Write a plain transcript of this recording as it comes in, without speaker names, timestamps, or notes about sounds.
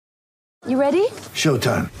You ready?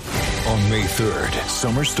 Showtime. On May 3rd,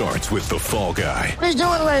 summer starts with The Fall Guy. Let's do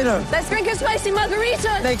it later. Let's drink a spicy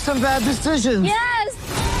margarita. Make some bad decisions.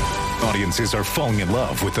 Yes! Audiences are falling in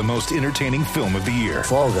love with the most entertaining film of the year.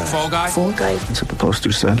 Fall Guy. Fall Guy? Fall guy. That's what the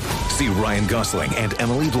poster said. See Ryan Gosling and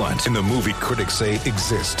Emily Blunt in the movie critics say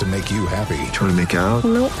exists to make you happy. Trying to make it out?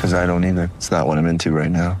 Nope. Because I don't either. It's not what I'm into right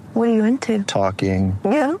now. What are you into? Talking.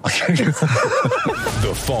 Yeah.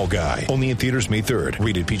 The Fall Guy. Only in theaters May 3rd.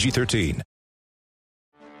 Rated PG-13.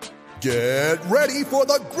 Get ready for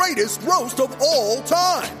the greatest roast of all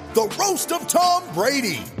time. The Roast of Tom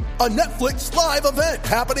Brady. A Netflix live event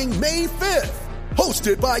happening May 5th.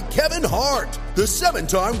 Hosted by Kevin Hart. The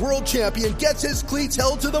 7-time world champion gets his cleats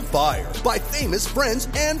held to the fire by famous friends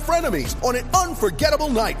and frenemies on an unforgettable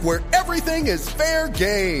night where everything is fair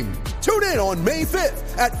game. Tune in on May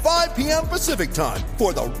 5th at 5 p.m. Pacific time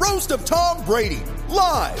for the Roast of Tom Brady.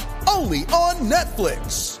 Live only on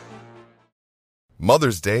Netflix.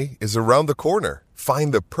 Mother's Day is around the corner.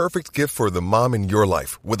 Find the perfect gift for the mom in your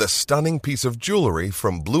life with a stunning piece of jewelry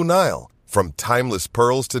from Blue Nile. From timeless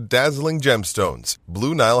pearls to dazzling gemstones,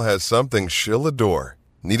 Blue Nile has something she'll adore.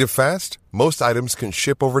 Need it fast? Most items can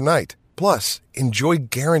ship overnight. Plus, enjoy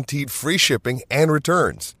guaranteed free shipping and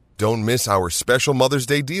returns. Don't miss our special Mother's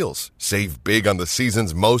Day deals. Save big on the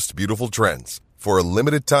season's most beautiful trends. For a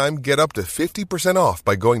limited time, get up to 50% off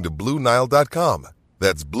by going to BlueNile.com.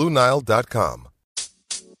 That's BlueNile.com.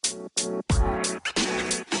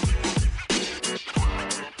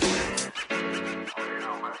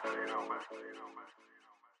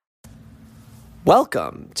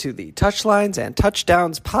 Welcome to the Touchlines and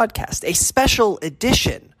Touchdowns podcast, a special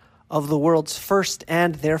edition of the world's first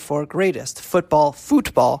and therefore greatest football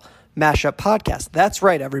mashup podcast. That's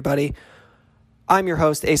right, everybody. I'm your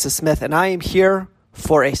host, Asa Smith, and I am here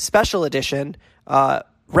for a special edition,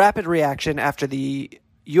 rapid reaction after the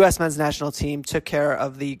U.S. men's national team took care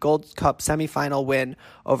of the Gold Cup semifinal win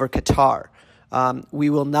over Qatar. We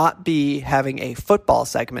will not be having a football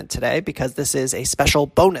segment today because this is a special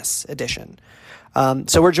bonus edition.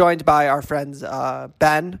 So we're joined by our friends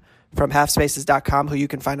Ben from halfspaces.com, who you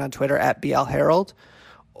can find on Twitter at BLHerald,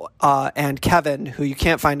 and Kevin, who you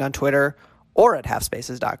can't find on Twitter or at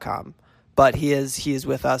halfspaces.com. But he is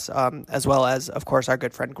with us, as well as, of course, our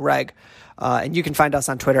good friend Greg. And you can find us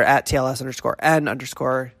on Twitter at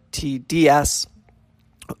TLS_N_TDS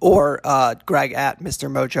or Greg at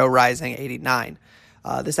Mr. Mojo Rising 89.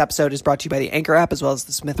 This episode is brought to you by the Anchor app as well as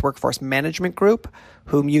the Smith Workforce Management Group,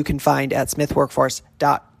 whom you can find at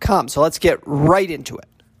smithworkforce.com. So let's get right into it.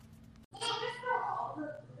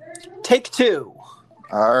 Take two.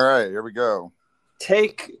 All right, here we go.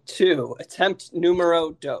 Take two. Attempt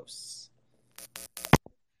numero dos.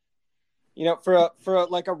 You know, for a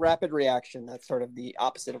rapid reaction, that's sort of the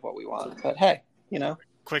opposite of what we want. But hey, you know.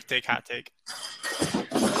 Quick take, hot take.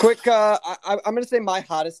 Quick, I'm going to say my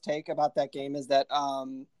hottest take about that game is that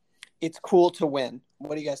it's cool to win.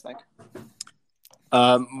 What do you guys think?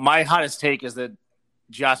 My hottest take is that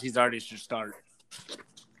Josh Zardes should start.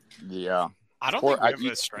 Yeah. I don't think we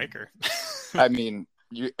have a striker. I mean,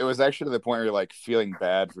 it was actually to the point where you're like feeling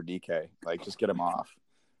bad for DK. Like, just get him off.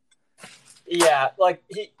 Yeah, like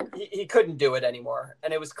he couldn't do it anymore,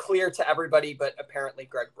 and it was clear to everybody, but apparently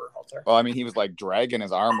Greg Berhalter. Well, I mean, he was like dragging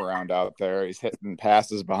his arm around out there. He's hitting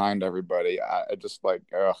passes behind everybody. I just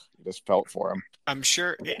just felt for him. I'm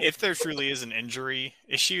sure if there truly is an injury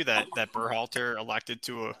issue that Berhalter elected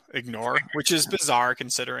to ignore, which is bizarre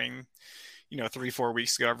considering, 3-4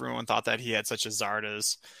 weeks ago everyone thought that he had such a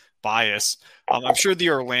Zardes bias. I'm sure the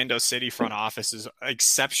Orlando City front office is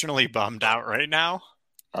exceptionally bummed out right now.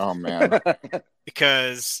 Oh, man.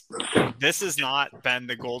 Because this has not been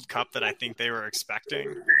the Gold Cup that I think they were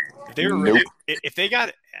expecting. If they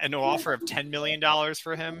got an offer of $10 million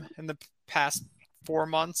for him in the past 4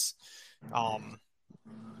 months, I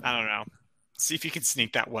don't know. See if you can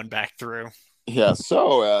sneak that one back through. Yeah,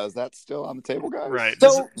 so is that still on the table, guys? Right.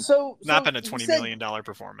 So not been a $20 million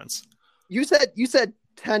performance. You said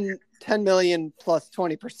 10 million plus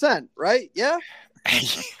 20%, right? Yeah.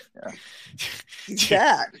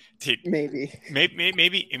 Yeah. Dude, maybe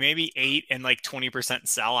 8 and like 20%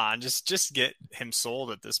 sell on. Just get him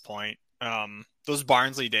sold at this point. Those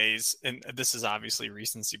Barnsley days, and this is obviously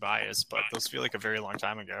recency bias, but those feel like a very long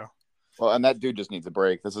time ago. Well, and that dude just needs a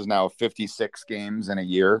break. This is now 56 games in a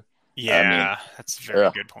year. Yeah, that's a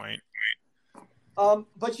very good point.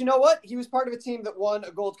 But you know what? He was part of a team that won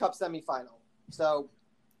a Gold Cup semifinal. So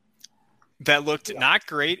that looked not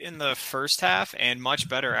great in the first half and much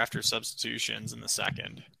better after substitutions in the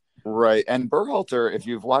second. Right. And Berhalter, if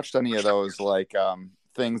you've watched any of those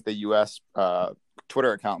things the U.S.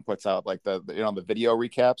 Twitter account puts out, like the video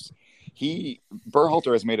recaps.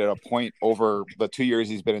 Berhalter has made it a point over the 2 years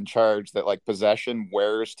he's been in charge that like possession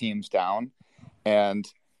wears teams down, and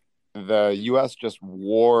the U.S. just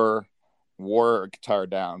wore Qatar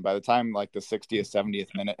down. By the time like the 60th,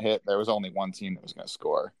 70th minute hit, there was only one team that was going to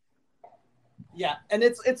score. Yeah, and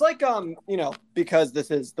it's like because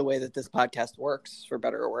this is the way that this podcast works, for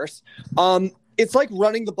better or worse. It's like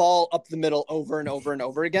running the ball up the middle over and over and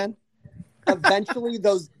over again. Eventually,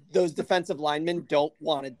 those defensive linemen don't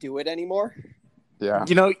want to do it anymore. Yeah,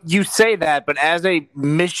 you say that, but as a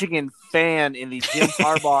Michigan fan in the Jim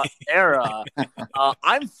Harbaugh era,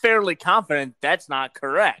 I'm fairly confident that's not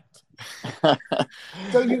correct.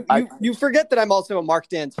 So you forget that I'm also a Mark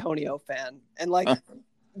D'Antonio fan, and like.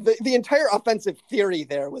 The entire offensive theory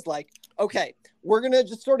there was like, okay, we're going to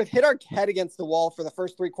just sort of hit our head against the wall for the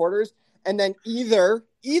first 3 quarters. And then either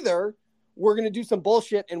we're going to do some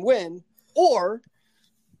bullshit and win, or,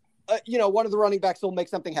 one of the running backs will make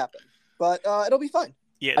something happen, but it'll be fine.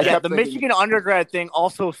 Yeah, the Michigan undergrad thing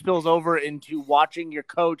also spills over into watching your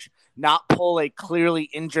coach not pull a clearly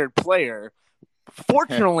injured player.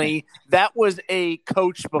 Fortunately, that was a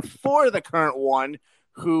coach before the current one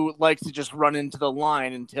who likes to just run into the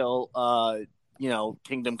line until,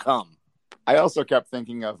 kingdom come. I also kept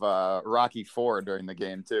thinking of Rocky IV during the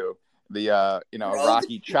game, too. The,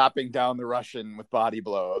 Rocky chopping down the Russian with body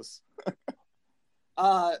blows.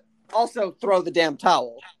 Also, throw the damn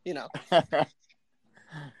towel,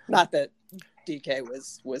 Not that DK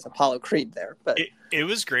was Apollo Creed there, but... It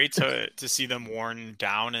was great to see them worn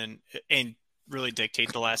down and really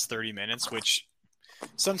dictate the last 30 minutes, which...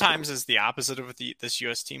 sometimes is the opposite of what this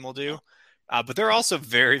U.S. team will do. But they're also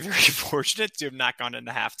very, very fortunate to have not gone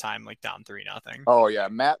into halftime like down 3-0. Oh, yeah.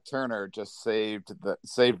 Matt Turner just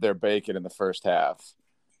saved their bacon in the first half.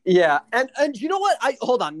 Yeah. And you know what?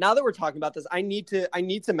 Hold on. Now that we're talking about this, I need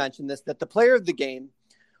to mention this, that the player of the game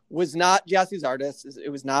was not Gyasi Zardes. It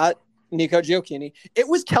was not Nico Gioacchini. It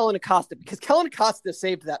was Kellen Acosta, because Kellen Acosta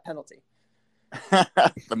saved that penalty.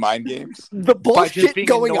 The mind games? The bullshit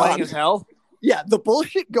going on. As hell? Yeah, the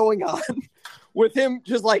bullshit going on with him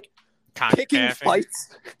just like picking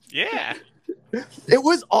fights. Yeah. It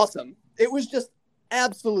was awesome. It was just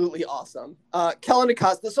absolutely awesome. Kellen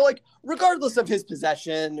Acosta, so like regardless of his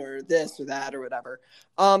possession or this or that or whatever,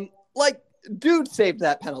 dude saved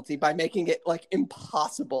that penalty by making it like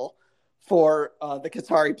impossible for the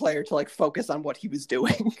Qatari player to like focus on what he was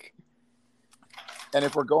doing. And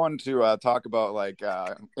if we're going to talk about like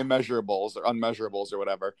immeasurables or unmeasurables or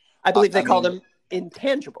whatever, I believe they call them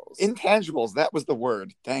intangibles. Intangibles, that was the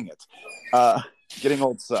word. Dang it. Getting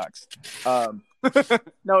old sucks. No,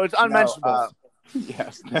 it's unmentionables.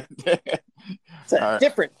 Yes. It's a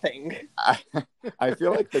different thing. I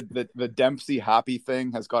feel like the Dempsey Hoppy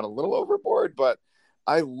thing has gone a little overboard, but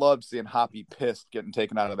I love seeing Hoppy pissed getting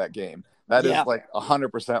taken out of that game. That is like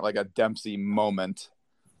 100% like a Dempsey moment.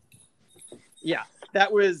 Yeah,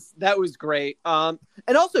 that was great. And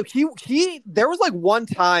also he there was like one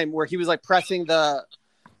time where he was like pressing the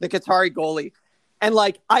Qatari goalie, and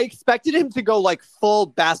like I expected him to go like full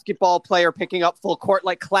basketball player picking up full court,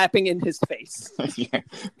 like clapping in his face. Yeah.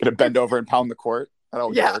 Gonna bend over and pound the court. That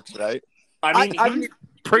always works, right? I mean, he was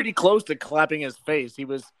pretty close to clapping his face. He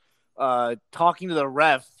was talking to the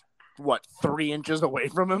ref, 3 inches away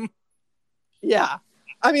from him? Yeah.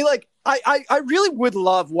 I mean, like, I really would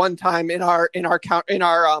love one time in our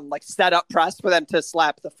like setup press for them to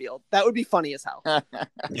slap the field. That would be funny as hell.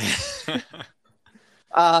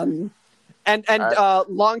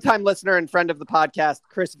 Longtime listener and friend of the podcast,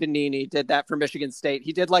 Chris Vanini, did that for Michigan State.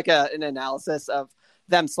 He did like an analysis of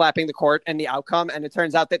them slapping the court and the outcome, and it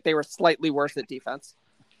turns out that they were slightly worse at defense.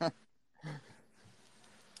 That's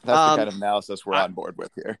the kind of analysis we're on board with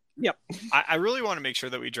here. Yep. I really want to make sure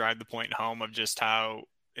that we drive the point home of just how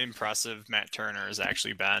impressive Matt Turner has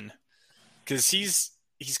actually been, because he's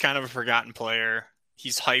kind of a forgotten player.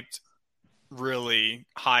 He's hyped really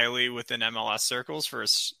highly within MLS circles for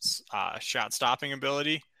his shot stopping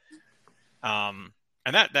ability. And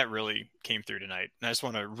that really came through tonight. And I just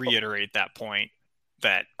want to reiterate that point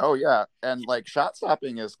that, oh yeah. And like shot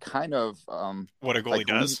stopping is kind of, what a goalie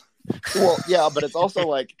does. Well, yeah, but it's also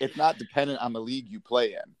like, it's not dependent on the league you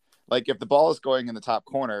play in. Like if the ball is going in the top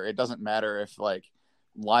corner, it doesn't matter if like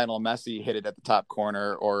Lionel Messi hit it at the top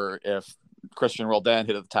corner or if Christian Roldan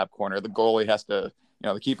hit it at the top corner. The goalie has to,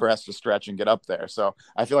 the keeper has to stretch and get up there. So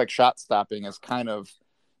I feel like shot stopping is kind of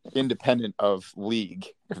independent of league,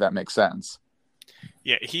 if that makes sense.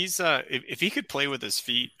 Yeah, he's if he could play with his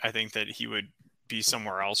feet, I think that he would be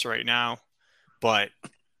somewhere else right now. But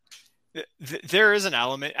There is an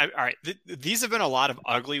element. All right, these have been a lot of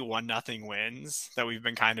ugly 1-0 wins that we've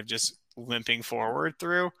been kind of just limping forward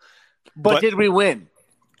through. But did we win?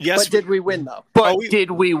 Yes. But did we win, though? But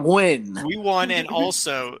did we win? We won, and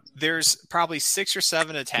also there's probably 6 or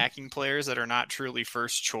 7 attacking players that are not truly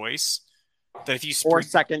first choice. That if you or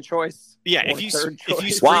second choice. Yeah, if you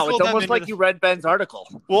wow, it's almost like you read Ben's article.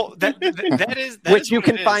 Well, that is which you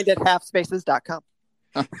can find at halfspaces.com.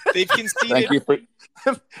 They've conceded. Thank you for.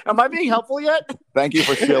 Am I being helpful yet? Thank you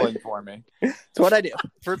for shilling for me. That's what I do.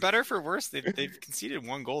 For better or for worse, they've conceded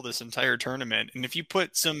 1 goal this entire tournament, and if you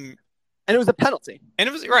put some, and it was a penalty, and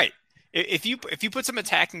it was right. If you put some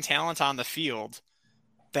attacking talent on the field,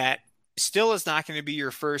 that still is not going to be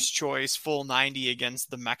your first choice full 90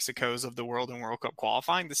 against the Mexicos of the world and World Cup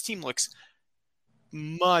qualifying. This team looks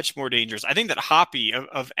much more dangerous. I think that Hoppe,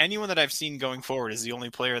 of anyone that I've seen going forward, is the only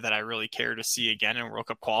player that I really care to see again in World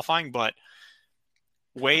Cup qualifying. But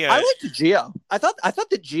I liked Gio. I thought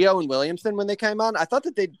that Gio and Williamson, when they came on, I thought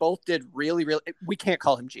that they both did really, really. We can't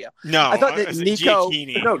call him Gio. No, I thought that Nico.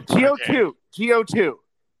 No, Gio okay. 2, Gio 2,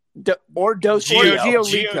 or Dos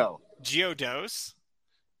Gio Dos.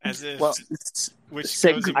 As if, which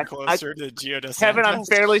goes even closer to Gio Dos Santos. Kevin, I'm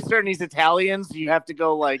fairly certain he's Italian, so you have to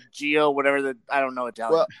go like Gio, whatever I don't know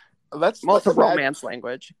Italian. Well, let's romance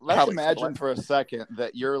language. Let's imagine for a second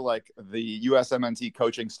that you're like the USMNT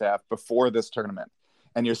coaching staff before this tournament,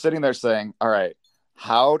 and you're sitting there saying, all right,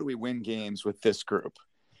 how do we win games with this group?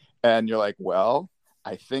 And you're like, well,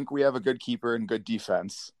 I think we have a good keeper and good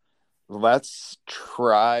defense. Let's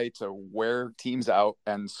try to wear teams out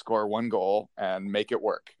and score 1 goal and make it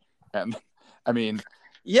work. And I mean,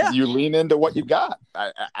 yeah, you lean into what you got.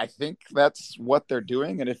 I think that's what they're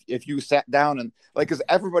doing. And if you sat down and because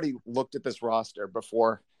everybody looked at this roster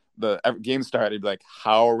before the game started, like,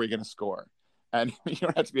 how are we going to score? And you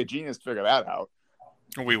don't have to be a genius to figure that out.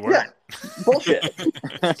 We weren't. Yeah. Bullshit.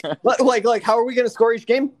 like, how are we going to score each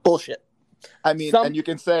game? Bullshit. I mean, and you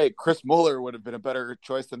can say Chris Mueller would have been a better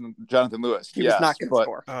choice than Jonathan Lewis. He was not going to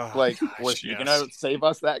score. Was you going to save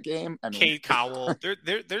us that game? I mean, Cade Cowell.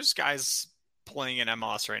 There's guys playing in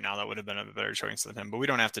MLS right now that would have been a better choice than him, but we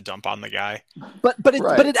don't have to dump on the guy. But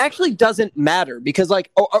it actually doesn't matter because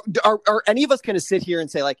are any of us going to sit here and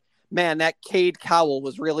say like, man, that Cade Cowell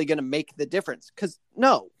was really going to make the difference? Because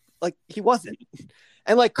no, he wasn't.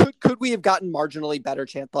 And could we have gotten marginally better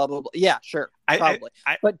chance? Blah blah blah. Yeah, sure, probably.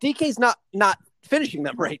 But DK's not finishing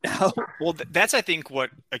them right now. Well, that's I think what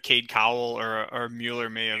a Cade Cowell or Mueller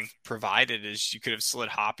may have provided is you could have slid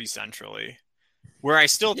Hoppe centrally, where I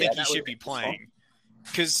still think he should be playing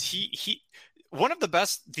because he one of the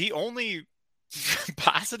best, the only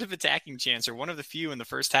positive attacking chance or one of the few in the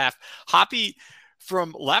first half. Hoppe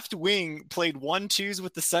from left wing played 1-2s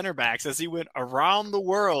with the center backs as he went around the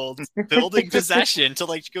world building possession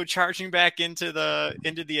to go charging back into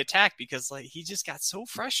the attack because he just got so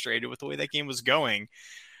frustrated with the way that game was going.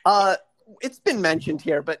 It's been mentioned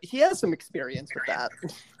here, but he has some experience with that.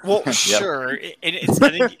 Well, sure. And I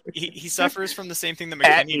think he suffers from the same thing that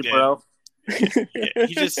McKennie did. Bro.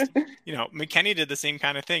 He just, McKennie did the same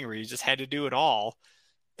kind of thing where he just had to do it all.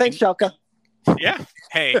 Thanks, Schalke. Yeah.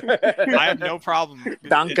 Hey, I have no problem.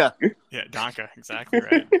 Danke. Yeah, Danke. Exactly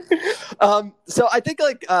right. So I think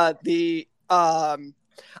all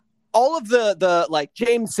of the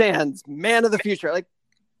James Sands, man of the future,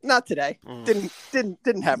 not today.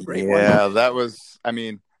 Didn't have a great one. Yeah, that was. I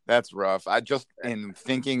mean, that's rough. I just in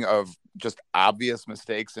thinking of just obvious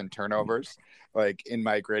mistakes and turnovers, in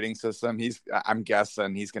my grading system, I'm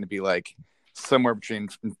guessing he's going to be somewhere between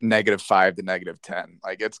 -5 to -10.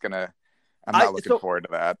 It's gonna. I'm not looking forward to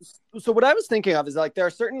that. So what I was thinking of is there are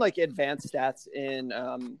certain advanced stats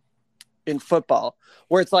in football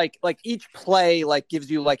where it's each play gives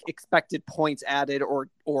you expected points added or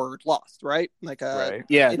lost, right? Right.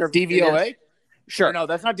 Yeah, DVOA. Sure. Or no,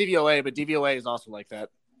 that's not DVOA, but DVOA is also like that.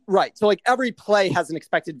 Right. So every play has an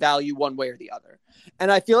expected value one way or the other.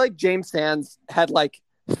 And I feel like James Sands had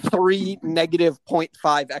 3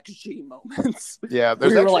 -0.5 XG moments. Yeah,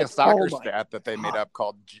 there's actually a soccer stat that they made up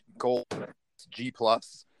called goal G+.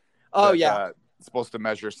 Oh, yeah. It's supposed to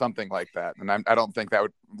measure something like that. And I don't think that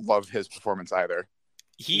would love his performance either.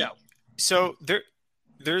 So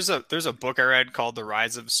there's a book I read called The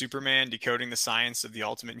Rise of Superman, Decoding the Science of the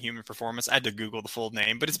Ultimate Human Performance. I had to Google the full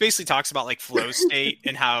name, but it basically talks about flow state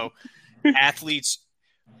and how athletes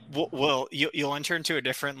you'll enter into a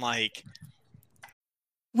different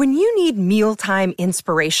When you need mealtime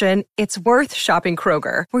inspiration, it's worth shopping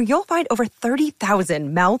Kroger, where you'll find over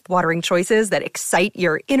 30,000 mouth-watering choices that excite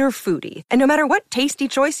your inner foodie. And no matter what tasty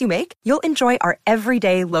choice you make, you'll enjoy our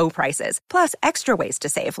everyday low prices, plus extra ways to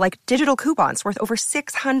save, like digital coupons worth over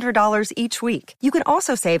 $600 each week. You can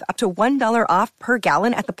also save up to $1 off per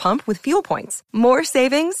gallon at the pump with fuel points. More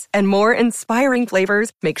savings and more inspiring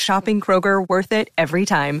flavors make shopping Kroger worth it every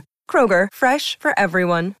time. Kroger, fresh for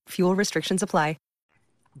everyone. Fuel restrictions apply.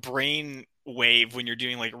 Brain wave when you're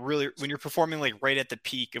doing like really when you're performing like right at the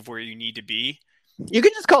peak of where you need to be. You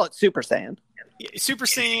could just call it Super Saiyan. Super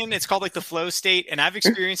Saiyan, it's called like the flow state, and I've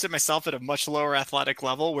experienced it myself at a much lower athletic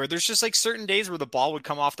level where there's just like certain days where the ball would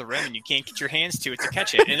come off the rim and you can't get your hands to it to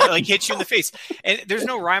catch it, and it like hits you in the face. And there's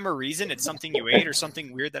no rhyme or reason. It's something you ate or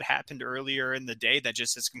something weird that happened earlier in the day that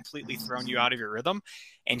just has completely thrown you out of your rhythm.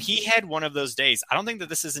 And he had one of those days. I don't think that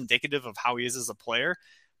this is indicative of how he is as a player,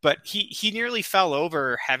 but he nearly fell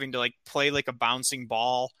over having to like play like a bouncing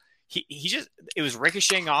ball. He just, it was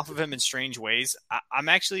ricocheting off of him in strange ways. I'm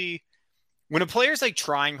actually, when a player's like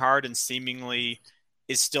trying hard and seemingly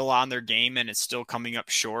is still on their game and it's still coming up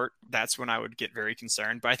short, that's when I would get very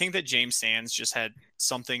concerned. But I think that James Sands just had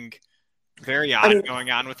something very odd going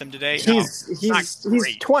on with him today.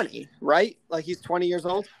 He's 20, right? Like he's 20 years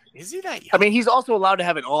old. Is he that young? I mean, he's also allowed to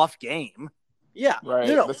have an off game. Yeah. Right.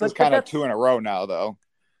 No, this is kind of 2 in a row now, though.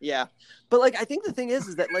 Yeah. But like I think the thing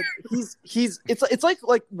is that like it's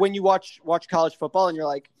like when you watch college football and you're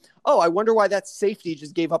like, oh, I wonder why that safety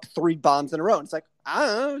just gave up 3 bombs in a row. And it's like, I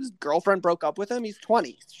don't know, his girlfriend broke up with him. He's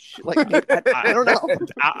 20. Like I don't know.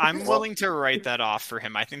 I'm willing to write that off for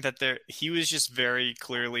him. I think that he was just very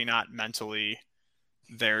clearly not mentally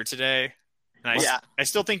there today. And I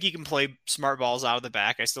still think he can play smart balls out of the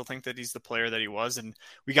back. I still think that he's the player that he was, and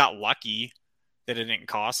we got lucky that it didn't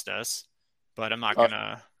cost us. But I'm not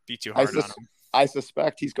gonna be too hard on him. I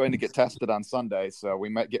suspect he's going to get tested on Sunday, so we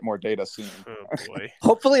might get more data soon. Oh boy!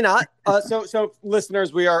 Hopefully not. So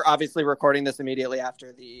listeners, we are obviously recording this immediately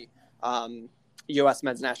after the U.S.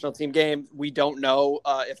 men's national team game. We don't know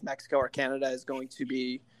if Mexico or Canada is going to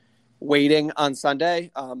be waiting on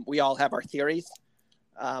Sunday. We all have our theories.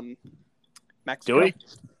 Mexico. Do we?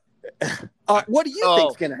 What do you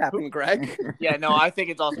think is going to happen, Greg? Yeah, no, I think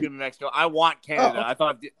it's also going to be Mexico. I want Canada. I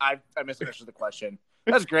thought I misunderstood the question.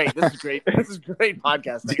 That's great. This is great. This is great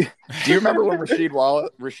podcasting. Do you remember when Rasheed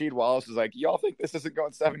Wallace was like, y'all think this isn't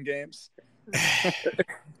going 7 games?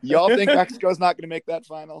 Y'all think Mexico's not going to make that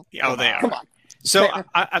final? Oh, they are. Come on. So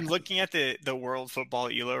I'm looking at the World Football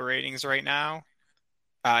ELO ratings right now.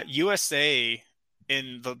 USA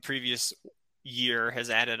in the previous year has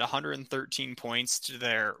added 113 points to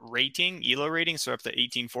their rating, ELO rating, so up to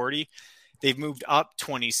 1840. They've moved up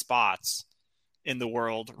 20 spots in the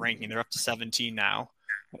world ranking. They're up to 17 now.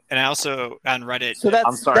 And I also on Reddit. So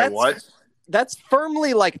what? That's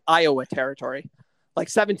firmly like Iowa territory, like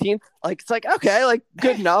 17th. Like it's like okay, like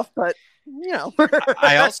good enough, but you know.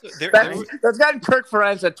 I also that's gotten Kirk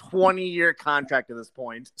Ferentz a 20-year contract at this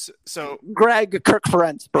point. So Greg Kirk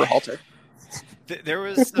Ferentz Berhalter. There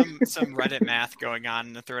was some Reddit math going on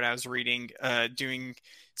in the thread I was reading, doing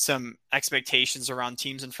some expectations around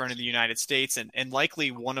teams in front of the United States, and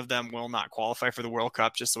likely one of them will not qualify for the World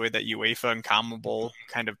Cup, just the way that UEFA and CONMEBOL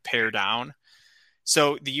kind of pare down.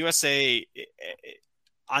 So the USA,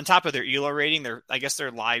 on top of their ELO rating, I guess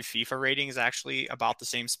their live FIFA rating is actually about the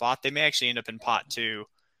same spot. They may actually end up in pot 2.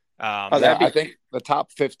 I think the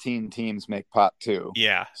top 15 teams make pot 2.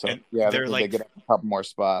 Yeah. So they get a couple more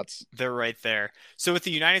spots. They're right there. So with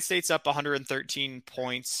the United States up 113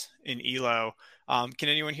 points in ELO, can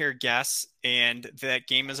anyone here guess? And that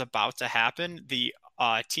game is about to happen. The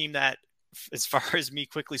team that, as far as me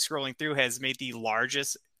quickly scrolling through, has made the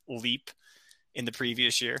largest leap in the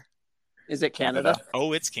previous year. Is it Canada?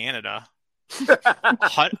 Oh, it's Canada.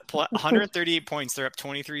 138 points. They're up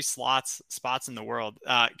 23 spots in the world.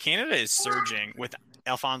 Canada is surging with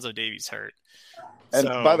Alphonso Davies hurt. And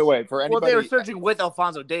by the way, for anybody, they were surging with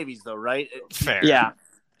Alphonso Davies, though, right? Fair. Yeah.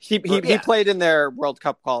 He played in their World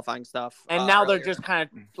Cup qualifying stuff. And now they're just kind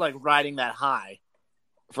of like riding that high.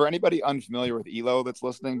 For anybody unfamiliar with ELO that's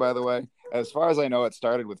listening, by the way, as far as I know, it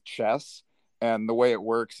started with chess. And the way it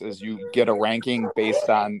works is you get a ranking based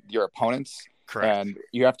on your opponents. Correct. And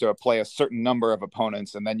you have to play a certain number of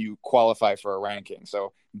opponents, and then you qualify for a ranking.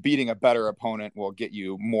 So beating a better opponent will get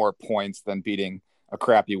you more points than beating a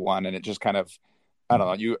crappy one. And it just kind of, I don't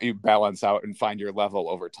know, you balance out and find your level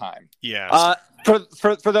over time. Yeah.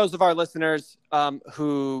 For those of our listeners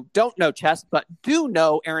who don't know chess but do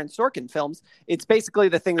know Aaron Sorkin films, it's basically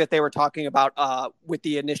the thing that they were talking about with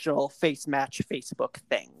the initial face match Facebook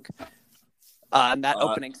thing and that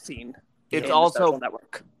opening scene. It's in the also social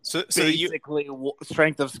network. So basically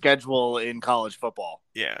strength of schedule in college football.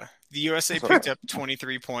 Yeah. The USA picked up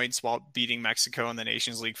 23 points while beating Mexico in the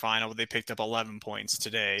Nations League final. They picked up 11 points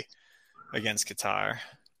today against Qatar.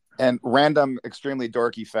 And random, extremely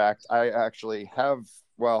dorky fact, I actually have,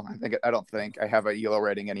 I don't think I have a ELO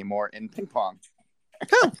rating anymore in ping pong.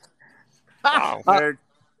 Wow.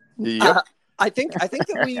 Yep. I think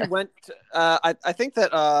that we went. I think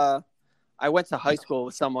that I went to high school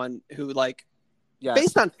with someone who, like,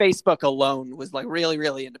 based on Facebook alone, was like really,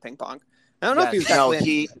 really into ping pong. I don't know if he was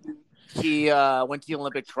actually. He went to the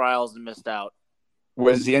Olympic trials and missed out.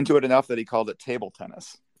 Was he into it enough that he called it table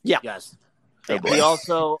tennis? Yeah. Yes. Oh, He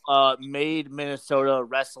also made Minnesota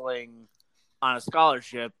wrestling on a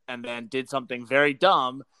scholarship, and then did something very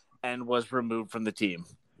dumb and was removed from the team.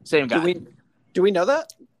 Same guy. Do we know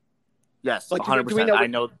that? Yes, Like, 100%. do we know I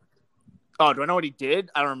know. Oh, do I know what he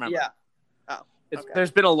did? I don't remember. Yeah. Oh, okay.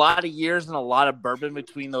 There's been a lot of years and a lot of bourbon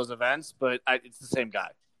between those events, but it's the same guy.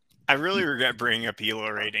 I really regret bringing up ELO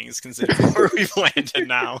ratings considering where we've landed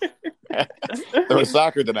now. There was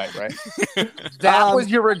soccer tonight, right? That was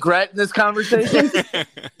your regret in this conversation?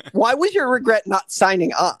 Why was your regret not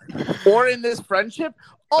signing on? Or in this friendship?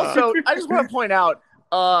 Also, I just want to point out,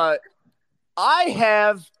 I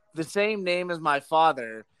have the same name as my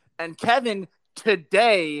father, and Kevin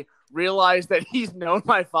today realized that he's known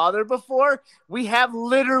my father before. We have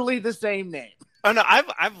literally the same name. Oh no,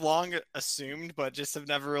 I've long assumed, but just have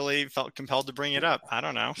never really felt compelled to bring it up. I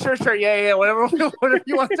don't know. Sure, yeah, whatever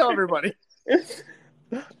you want to tell everybody.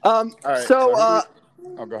 All right, So,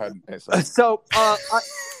 go ahead.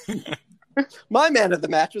 My man of the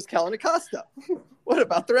match was Kellen Acosta. What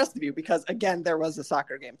about the rest of you? Because again, there was a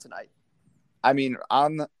soccer game tonight. I mean,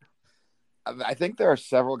 I think there are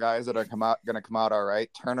several guys that are going to come out all right.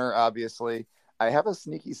 Turner, obviously. I have a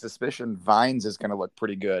sneaky suspicion Vines is going to look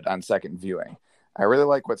pretty good on second viewing. I really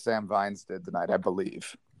like what Sam Vines did tonight, I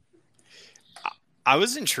believe. I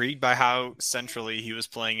was intrigued by how centrally he was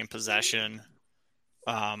playing in possession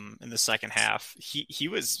in the second half. He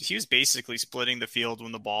was basically splitting the field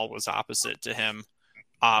when the ball was opposite to him,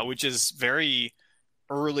 which is very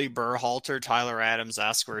early Berhalter, Tyler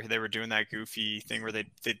Adams-esque, where they were doing that goofy thing where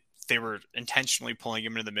they were intentionally pulling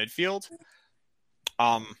him into the midfield.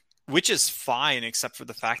 Which is fine, except for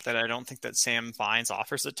the fact that I don't think that Sam Vines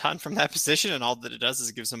offers a ton from that position, and all that it does is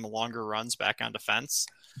it gives him longer runs back on defense.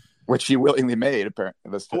 Which he willingly made,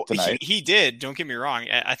 apparently, tonight. He did, don't get me wrong.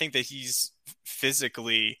 I think that he's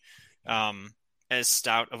physically as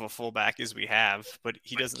stout of a fullback as we have, but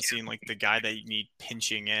he doesn't seem like the guy that you need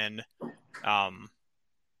pinching in,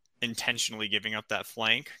 intentionally giving up that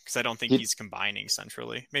flank, because I don't think he's combining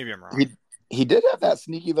centrally. Maybe I'm wrong. He did have that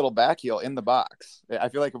sneaky little back heel in the box. I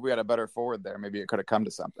feel like if we had a better forward there, maybe it could have come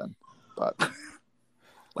to something. But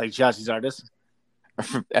like Josh Zardes?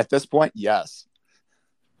 At this point, yes.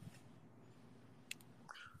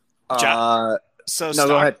 Go ahead. I was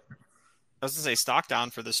going to say stock down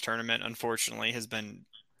for this tournament, unfortunately, has been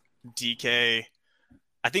DK.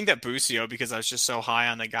 I think that Busio, because I was just so high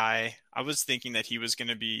on the guy, I was thinking that he was going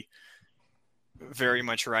to be very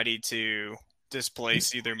much ready to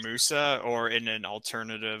displace either Musa or in an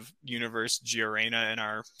alternative universe, Giorena in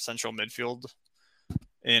our central midfield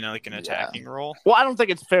in like an attacking role. Well, I don't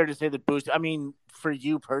think it's fair to say that Busio, I mean, for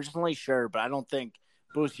you personally, sure, but I don't think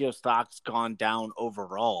Busio's stock's gone down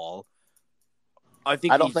overall. I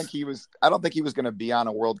don't think he was going to be on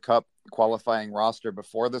a World Cup qualifying roster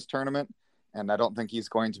before this tournament, and I don't think he's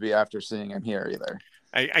going to be after seeing him here either.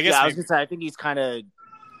 I guess I was going to say, I think he's kind of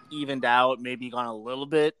evened out, maybe gone a little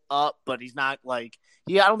bit up, but he's not like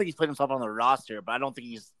I don't think he's put himself on the roster, but I don't think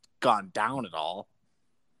he's gone down at all.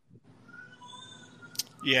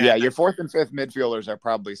 Yeah, your fourth and fifth midfielders are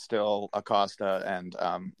probably still Acosta and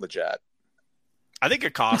Leggett. I think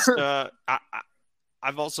Acosta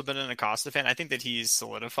I've also been an Acosta fan. I think that he's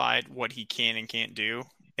solidified what he can and can't do.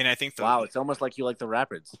 And I think wow, it's almost like you like the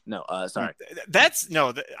Rapids. No, sorry.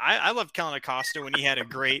 I loved Kellen Acosta when he had a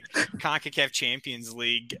great CONCACAF Champions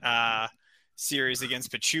League series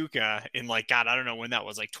against Pachuca in I don't know when that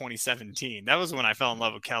was, like 2017. That was when I fell in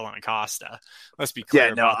love with Kellen Acosta. Let's be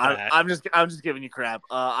clear about that. I'm just giving you crap.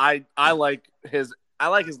 I like his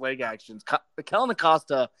leg actions. Kellen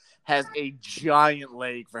Acosta has a giant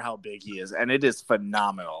leg for how big he is, and it is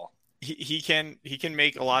phenomenal. He can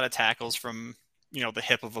make a lot of tackles from the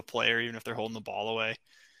hip of a player, even if they're holding the ball away.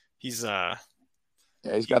 He's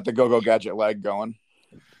he's got the go-go gadget leg going.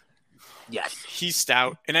 Yes, he's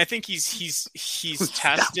stout, and I think he's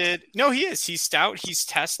tested. No, he is. He's stout. He's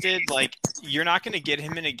tested. Like, you're not going to get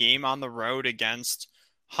him in a game on the road against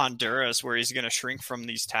Honduras where he's going to shrink from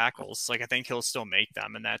these tackles. Like, I think he'll still make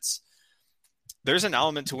them, and that's there's an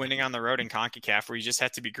element to winning on the road in CONCACAF where you just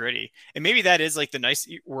have to be gritty. And maybe that is like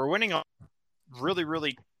we're winning a really,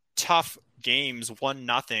 really tough games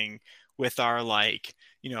 1-0 with our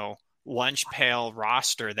lunch pail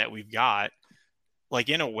roster that we've got. Like,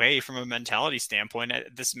 in a way, from a mentality standpoint,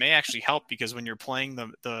 this may actually help, because when you're playing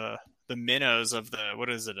the minnows of what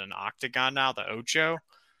is it, an octagon now, the Ocho,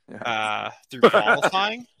 through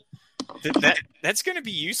qualifying, that's going to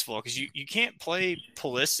be useful, because you can't play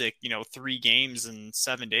Pulisic, 3 games in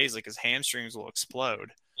 7 days, like his hamstrings will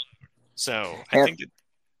explode. So I think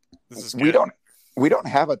this is good. We don't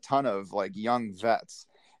have a ton of like young vets.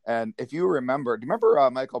 And if you remember, do you remember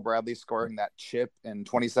Michael Bradley scoring that chip in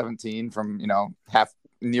 2017 from,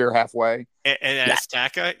 near halfway? And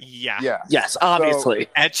Azteca? Yeah. Yes, obviously.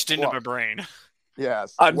 Etched into my brain.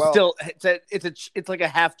 Yes. It's like a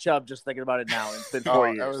half chub just thinking about it now. It's been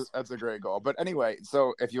 4 years. That's a great goal. But anyway,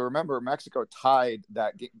 so if you remember, Mexico tied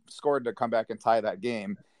that game, scored to come back and tie that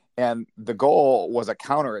game. And the goal was a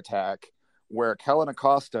counterattack where Kellen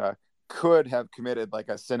Acosta could have committed like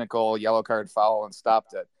a cynical yellow card foul and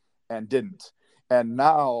stopped it, and didn't. And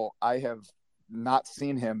now I have not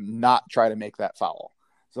seen him not try to make that foul.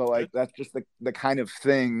 So like, that's just the kind of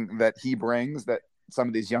thing that he brings that some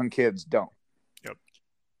of these young kids don't. Yep.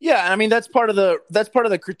 Yeah. I mean, that's part of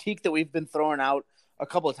the critique that we've been throwing out a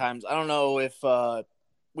couple of times. I don't know if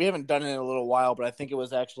we haven't done it in a little while, but I think it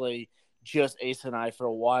was actually just Ace and I for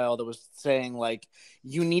a while that was saying like,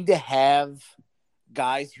 you need to have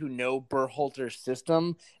guys who know Berhalter's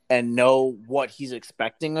system and know what he's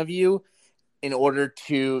expecting of you in order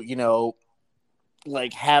to,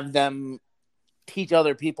 like have them teach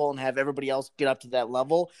other people and have everybody else get up to that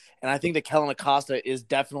level. And I think that Kellen Acosta is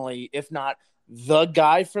definitely, if not the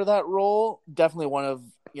guy for that role, definitely one of,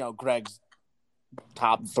 Greg's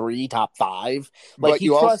top 3, top 5. Like, he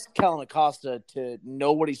trusts Kellen Acosta to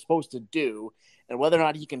know what he's supposed to do, and whether or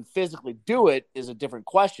not he can physically do it is a different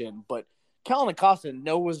question. But Kellen Acosta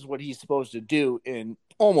knows what he's supposed to do in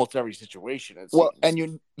almost every situation. Well, and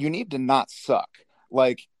you need to not suck.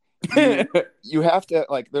 Like, you have to,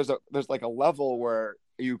 like, there's like a level where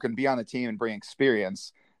you can be on the team and bring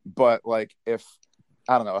experience, but like, if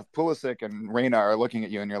Pulisic and Reyna are looking at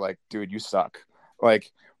you and you're like, dude, you suck,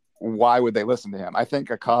 like, why would they listen to him? I think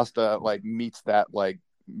Acosta like meets that like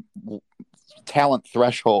talent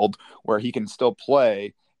threshold where he can still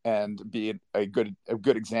play and be a good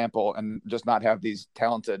example, and just not have these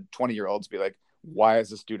talented 20-year-olds be like, why is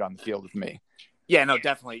this dude on the field with me? Yeah, no,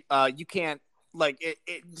 definitely. You can't, like,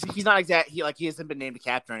 he's not he hasn't been named a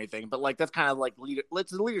captain or anything, but like, that's kind of like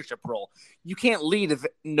it's a leadership role. You can't lead if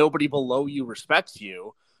nobody below you respects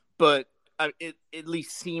you, but it at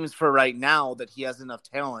least seems for right now that he has enough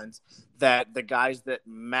talent that the guys that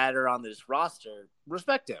matter on this roster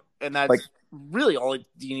respect him. And that's like, really all you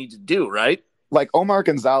need to do, right? Like, Omar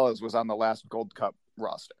Gonzalez was on the last Gold Cup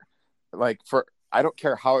roster. Like, I don't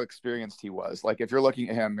care how experienced he was. Like, if you're looking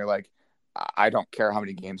at him, you're like, I don't care how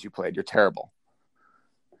many games you played. You're terrible.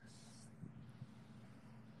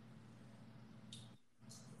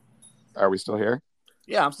 Are we still here?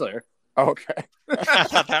 Yeah, I'm still here. Oh, okay.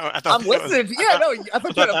 I'm listening. I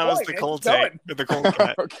thought that was the cold take. The cold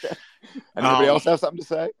cut. Okay. Anybody else have something to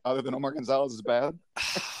say other than Omar Gonzalez is bad?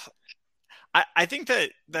 I think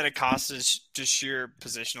that Acosta's just sheer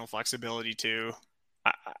positional flexibility too.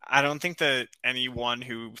 I don't think that anyone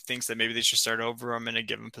who thinks that maybe they should start over him in a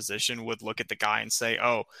given position would look at the guy and say,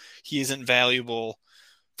 oh, he isn't valuable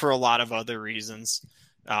for a lot of other reasons.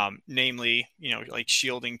 Namely, like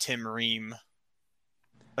shielding Tim Ream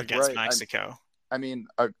against Mexico. I mean,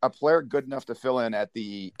 a player good enough to fill in at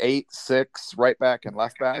the 8-6 right back and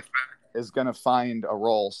left back is going to find a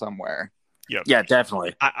role somewhere. Yep. Yeah,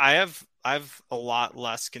 definitely. I have a lot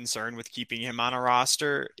less concern with keeping him on a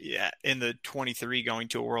roster in the 23 going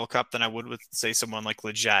to a World Cup than I would with, say, someone like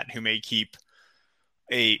Leggett, who may keep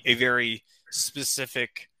a very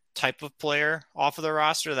specific type of player off of the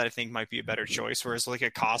roster that I think might be a better choice. Whereas like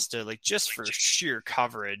Acosta, like, just for sheer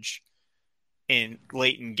coverage in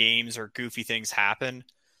late in games or goofy things happen,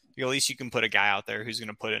 at least you can put a guy out there who's going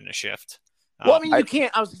to put in a shift. Well, I mean,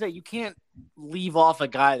 you can't leave off a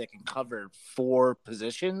guy that can cover 4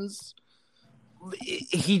 positions.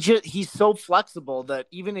 He's so flexible that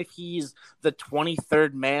even if he's the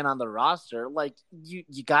 23rd man on the roster, like,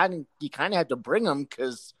 you kind of have to bring him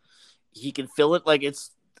because he can fill it. Like,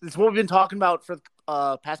 it's what we've been talking about for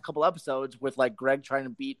past couple episodes with like Greg trying to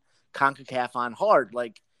beat CONCACAF on hard.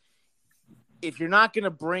 Like, if you're not going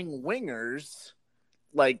to bring wingers,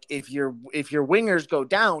 like, if your wingers go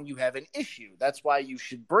down, you have an issue. That's why you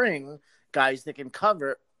should bring guys that can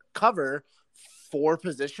cover 4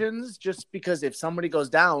 positions, just because if somebody goes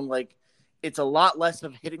down, like, it's a lot less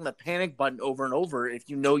of hitting the panic button over and over if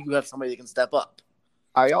you know you have somebody that can step up.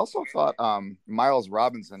 I also thought Miles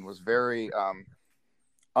Robinson was very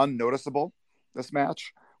unnoticeable this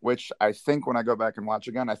match, which I think when I go back and watch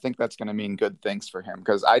again, I think that's going to mean good things for him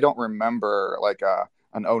because I don't remember like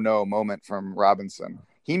an oh no moment from Robinson.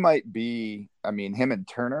 He might be, him and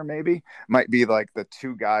Turner maybe might be like the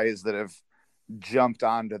two guys that have jumped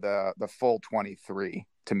onto the full 23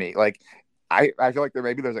 to me. Like I feel like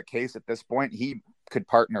there's a case at this point he could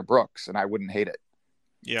partner Brooks and I wouldn't hate it.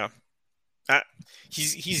 Yeah.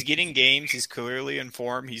 He's getting games. He's clearly in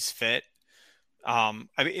form. He's fit.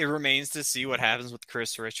 It remains to see what happens with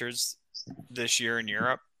Chris Richards this year in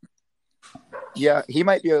Europe. Yeah, he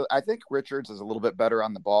might be. I think Richards is a little bit better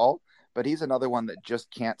on the ball, but he's another one that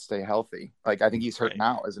just can't stay healthy. Like I think he's hurt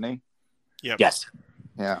now, isn't he? Yep. Yes.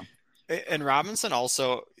 Yeah. And Robinson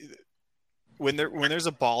also, when there's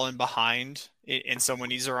a ball in behind and someone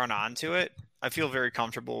needs to run onto it, I feel very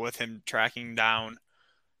comfortable with him tracking down,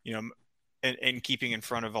 and keeping in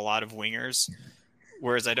front of a lot of wingers.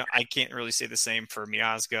 Whereas I can't really say the same for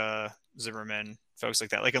Miazga, Zimmerman, folks like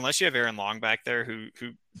that. Like unless you have Aaron Long back there, who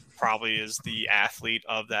probably is the athlete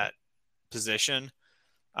of that position,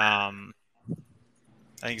 I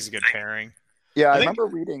think he's a good pairing. Yeah, I remember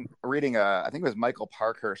reading. I think it was Michael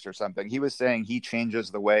Parkhurst or something. He was saying he changes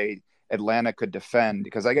the way Atlanta could defend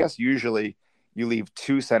because I guess usually you leave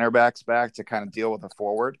two center backs back to kind of deal with a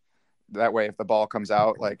forward. That way, if the ball comes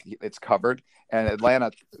out, like it's covered. And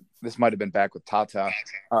Atlanta, this might have been back with Tata,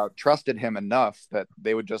 trusted him enough that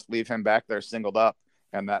they would just leave him back there singled up,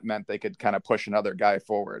 and that meant they could kind of push another guy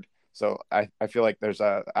forward. So I feel like there's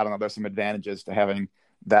some advantages to having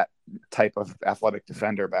that type of athletic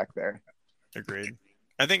defender back there. Agreed.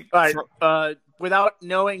 I think. All right. Without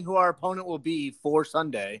knowing who our opponent will be for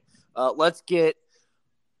Sunday, let's get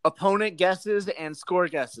opponent guesses and score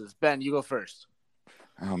guesses. Ben, you go first.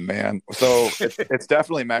 Oh man, so it's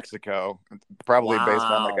definitely Mexico. Probably based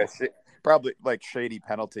on like shady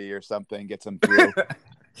penalty or something gets them through.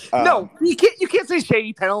 No, you can't say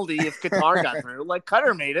shady penalty if Qatar got through. Like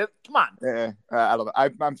Qatar made it. Come on. Yeah, I don't know.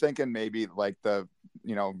 I'm thinking maybe like the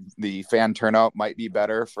fan turnout might be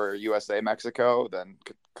better for USA Mexico than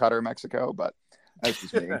Qatar Mexico, but that's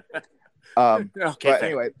just me. Okay, but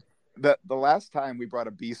anyway, the last time we brought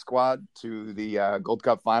a B squad to the Gold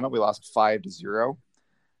Cup final, we lost 5-0.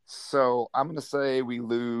 So I'm going to say we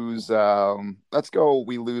lose. Let's go.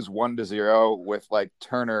 We lose 1-0 with like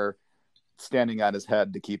Turner standing on his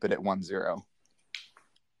head to keep it at 1-0.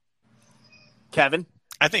 Kevin,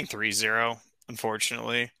 I think 3-0.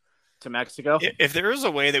 Unfortunately, to Mexico. If there is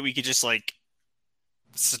a way that we could just like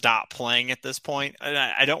stop playing at this point, and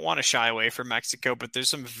I don't want to shy away from Mexico, but there's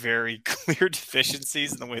some very clear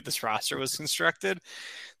deficiencies in the way this roster was constructed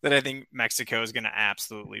that I think Mexico is going to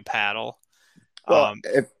absolutely paddle. Well,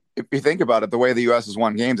 if you think about it, the way the U.S. has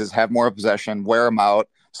won games is have more possession, wear them out,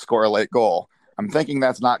 score a late goal. I'm thinking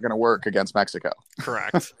that's not going to work against Mexico.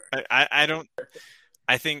 Correct. I don't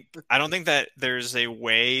think that there's a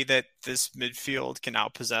way that this midfield can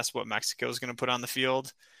outpossess what Mexico is going to put on the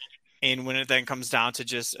field. And when it then comes down to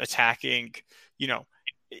just attacking,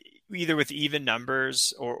 either with even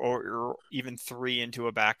numbers or even three into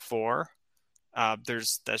a back four,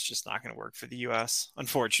 that's just not going to work for the U.S.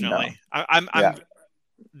 Unfortunately, no.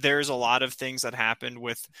 There's a lot of things that happened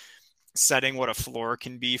with setting what a floor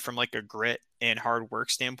can be from like a grit and hard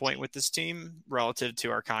work standpoint with this team relative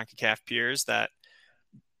to our CONCACAF peers that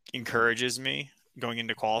encourages me going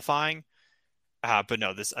into qualifying. But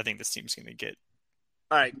no, I think this team's going to get.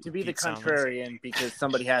 All right, to be the contrarian, because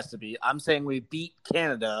somebody has to be, I'm saying we beat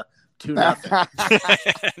Canada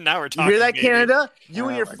 2-0. Now we're talking. You hear that, maybe. Canada? You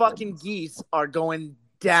and your fucking geese are going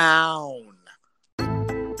down.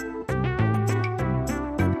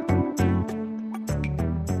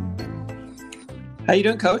 How you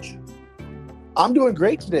doing, Coach? I'm doing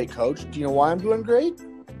great today, Coach. Do you know why I'm doing great?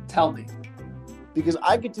 Tell me. Because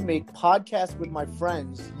I get to make podcasts with my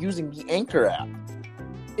friends using the Anchor app.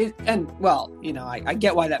 I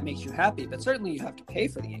get why that makes you happy, but certainly you have to pay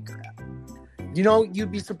for the Anchor app.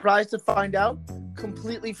 You'd be surprised to find out,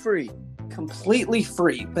 completely free. Completely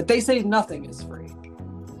free, but they say nothing is free.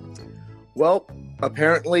 Well,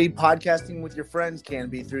 apparently podcasting with your friends can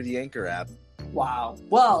be through the Anchor app. Wow.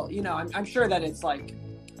 Well, I'm sure that it's like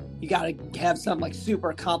you got to have some like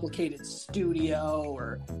super complicated studio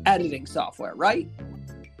or editing software, right?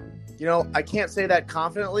 I can't say that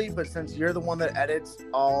confidently, but since you're the one that edits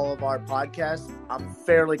all of our podcasts, I'm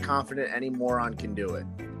fairly confident any moron can do it.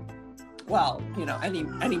 Well,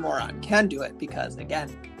 any moron can do it because,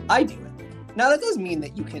 again, I do it. Now, that doesn't mean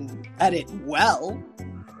that you can edit well.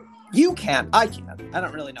 You can. I can't. I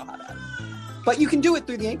don't really know how to edit. But you can do it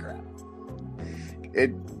through the Anchor app.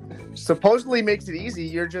 It supposedly makes it easy.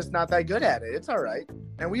 You're just not that good at it. It's all right.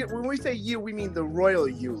 And when we say you, we mean the royal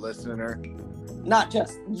you, listener. Not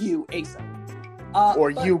just you, Asa.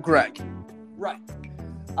 You, Greg. Right.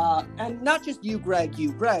 And not just you, Greg,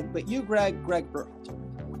 but you, Greg Berhalter.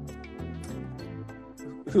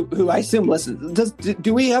 Who I assume listens.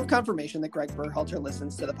 Do we have confirmation that Greg Berhalter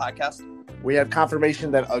listens to the podcast? We have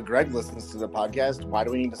confirmation that Greg listens to the podcast. Why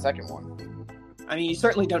do we need a second one? I mean, you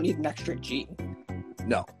certainly don't need an extra G.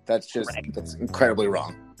 No, that's incredibly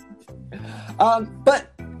wrong. But,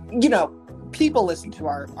 people listen to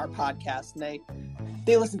our podcast and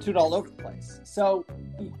they listen to it all over the place. So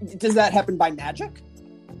does that happen by magic?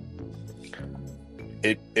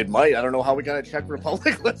 It might. I don't know how we got a Czech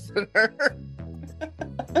Republic listener.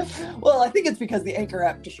 Well, I think it's because the Anchor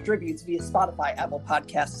app distributes via Spotify, Apple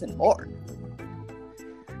Podcasts, and more.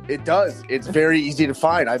 It does. It's very easy to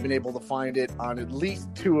find. I've been able to find it on at least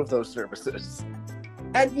 2 of those services.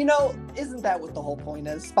 And, isn't that what the whole point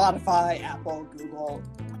is? Spotify, Apple, Google.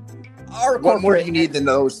 What more do you need than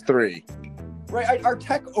those 3? Right. Our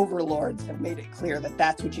tech overlords have made it clear that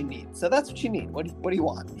that's what you need. So that's what you need. What do you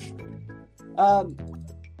want?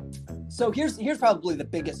 So here's probably the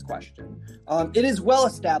biggest question. It is well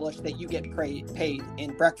established that you get paid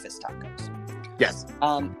in breakfast tacos. Yes.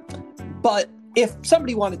 But if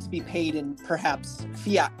somebody wanted to be paid in perhaps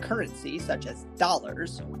fiat currency, such as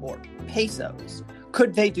dollars or pesos,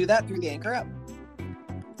 could they do that through the Anchor app?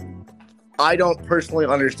 I don't personally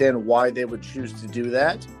understand why they would choose to do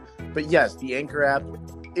that. But yes, the Anchor app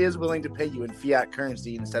is willing to pay you in fiat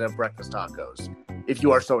currency instead of breakfast tacos, if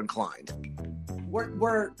you are so inclined.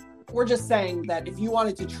 We're just saying that if you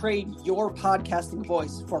wanted to trade your podcasting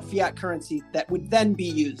voice for fiat currency that would then be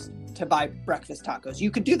used to buy breakfast tacos, you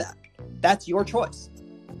could do that. That's your choice.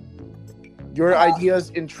 Your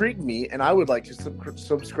ideas intrigue me, and I would like to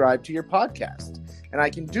subscribe to your podcast. And I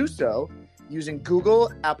can do so using Google,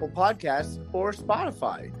 Apple Podcasts, or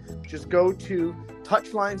Spotify. Just go to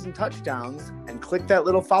Touchlines and Touchdowns and click that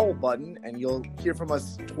little follow button, and you'll hear from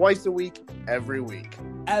us twice a week, every week.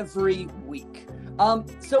 Every week.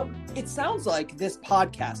 So it sounds like this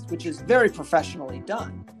podcast, which is very professionally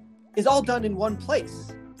done, is all done in one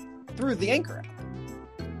place through the Anchor app.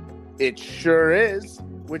 It sure is,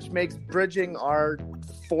 which makes bridging our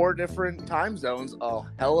 4 different time zones a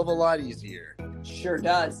hell of a lot easier. Sure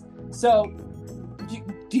does. So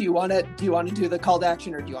do you want to do the call to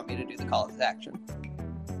action, or do you want me to do the call to action?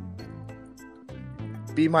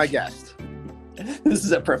 Be my guest. This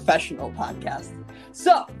is a professional podcast.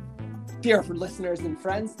 So, dear listeners and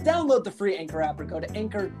friends, download the free Anchor app or go to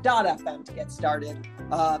anchor.fm to get started.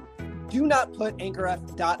 Do not put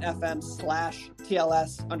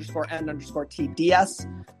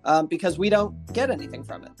anchor.fm/TLS_N_TDS because we don't get anything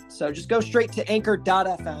from it. So just go straight to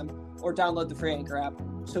anchor.fm or download the free Anchor app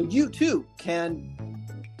so you too can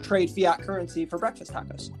trade fiat currency for breakfast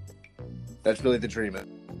tacos. That's really the dream.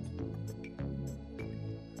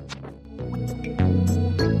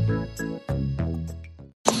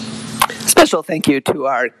 Special thank you to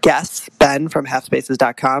our guests, Ben from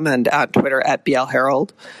halfspaces.com and on Twitter at BLHerald,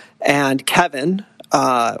 and Kevin,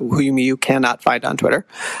 whom you cannot find on Twitter.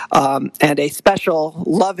 And a special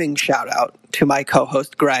loving shout out to my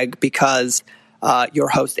co-host Greg, because your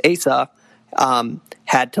host Asa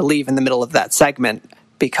had to leave in the middle of that segment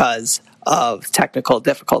because of technical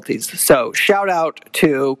difficulties. So shout out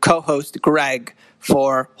to co-host Greg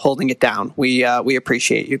for holding it down. We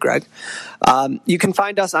appreciate you, Greg. You can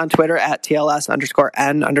find us on Twitter at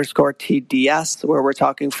TLS_N_TDS, where we're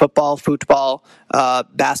talking football,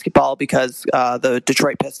 basketball, because the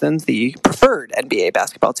Detroit Pistons, the preferred NBA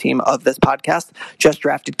basketball team of this podcast, just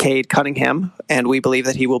drafted Cade Cunningham, and we believe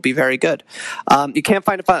that he will be very good. You can't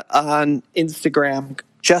find us on Instagram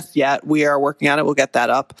just yet. We are working on it. We'll get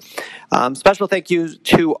that up. Special thank you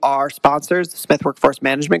to our sponsors, the Smith Workforce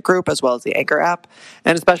Management Group, as well as the Anchor app.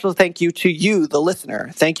 And a special thank you to you, the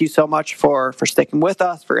listener. Thank you so much for sticking with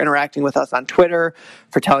us, for interacting with us on Twitter,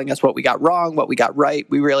 for telling us what we got wrong, what we got right.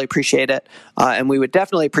 We really appreciate it. And we would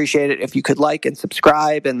definitely appreciate it if you could like and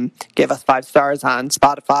subscribe and give us 5 stars on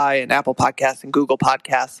Spotify and Apple Podcasts and Google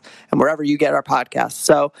Podcasts and wherever you get our podcasts.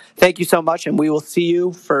 So thank you so much, and we will see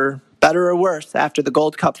you for better or worse after the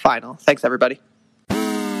Gold Cup final. Thanks, everybody.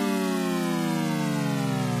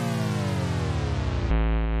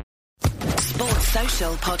 Sports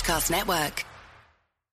Social Podcast Network.